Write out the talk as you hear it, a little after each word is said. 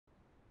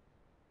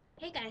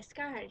Hey guys,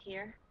 Scarheart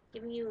here,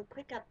 giving you a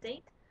quick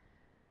update.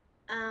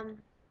 Um,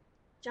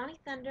 Johnny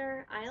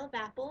Thunder, Isle of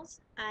Apples.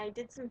 I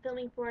did some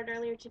filming for it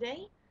earlier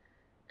today.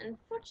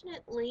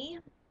 Unfortunately,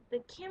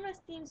 the camera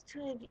seems to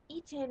have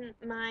eaten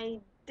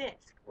my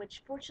disc,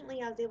 which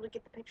fortunately I was able to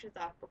get the pictures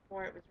off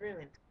before it was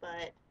ruined,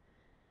 but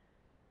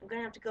I'm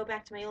going to have to go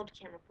back to my old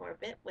camera for a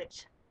bit,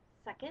 which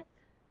sucketh,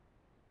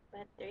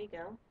 but there you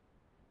go.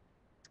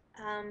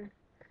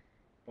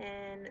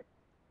 Then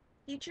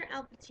future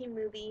Alpha Team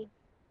movie,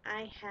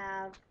 I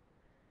have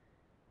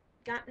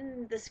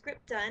gotten the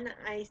script done.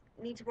 I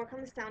need to work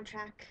on the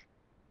soundtrack,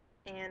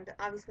 and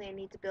obviously I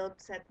need to build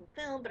sets and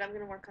film, but I'm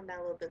going to work on that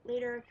a little bit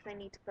later because I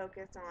need to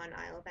focus on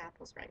Isle of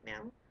Apples right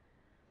now.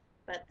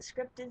 But the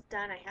script is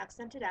done. I have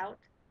sent it out.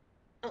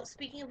 Oh,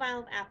 speaking of Isle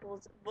of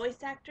Apples,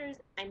 voice actors,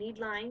 I need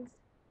lines,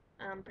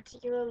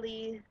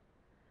 particularly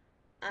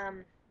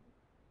um,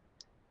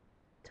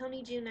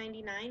 Tony June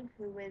 99,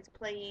 who is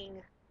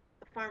playing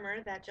the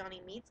farmer that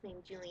Johnny meets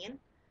named Julian.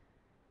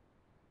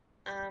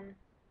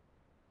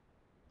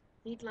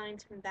 Need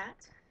lines from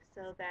that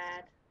so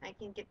that I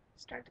can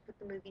start to put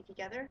the movie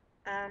together.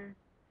 And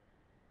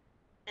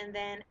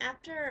then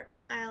after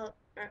Alpha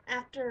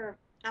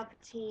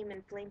Team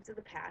and Flames of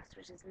the Past,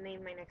 which is the name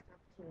of my next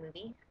Alpha Team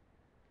movie,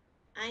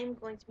 I'm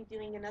going to be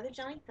doing another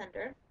Johnny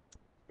Thunder,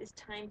 this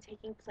time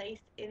taking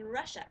place in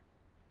Russia.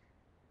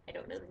 I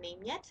don't know the name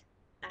yet.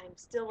 I'm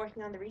still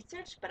working on the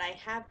research, but I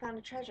have found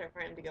a treasure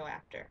for him to go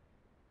after.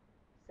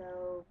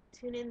 So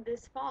tune in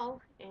this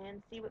fall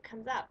and see what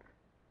comes up.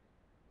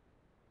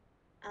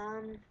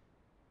 Um,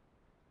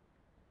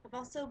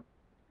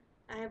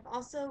 I have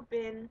also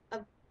been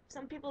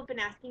some people have been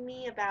asking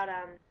me about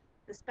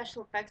the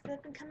special effects that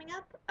have been coming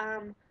up.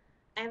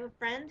 I have a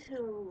friend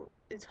who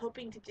is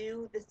hoping to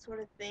do this sort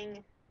of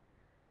thing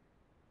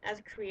as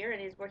a career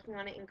and is working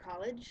on it in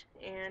college,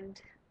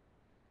 and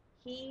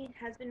he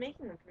has been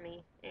making them for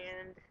me.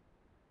 And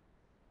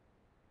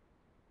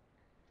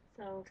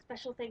so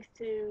special thanks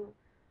to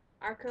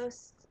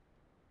Arcos.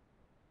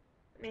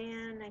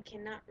 Man, I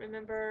cannot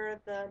remember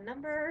the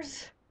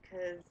numbers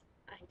because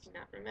I do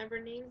not remember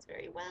names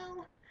very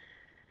well.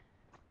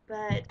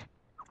 But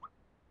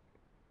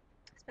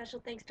special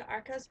thanks to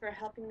Arcos for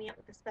helping me out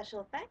with the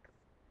special effects.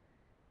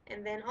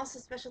 And then also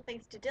special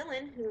thanks to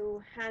Dylan,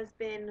 who has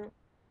been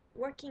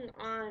working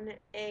on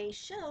a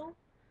show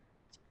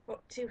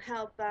to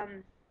help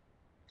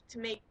to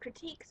make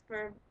critiques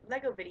for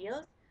Lego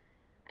videos.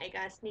 I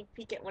got a sneak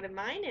peek at one of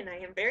mine, and I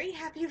am very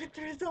happy with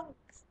the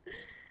results.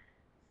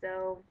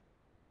 So,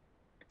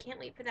 can't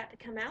wait for that to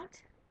come out,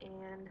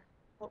 and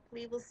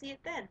hopefully we'll see it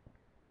then.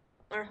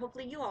 Or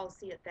hopefully you all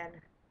see it then.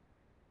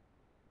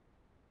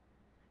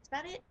 That's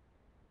about it.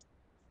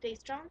 Stay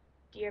strong,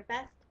 do your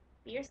best,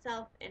 be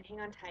yourself, and hang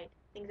on tight.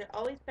 Things are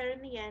always better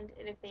in the end,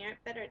 and if they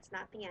aren't better, it's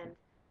not the end.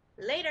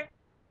 Later!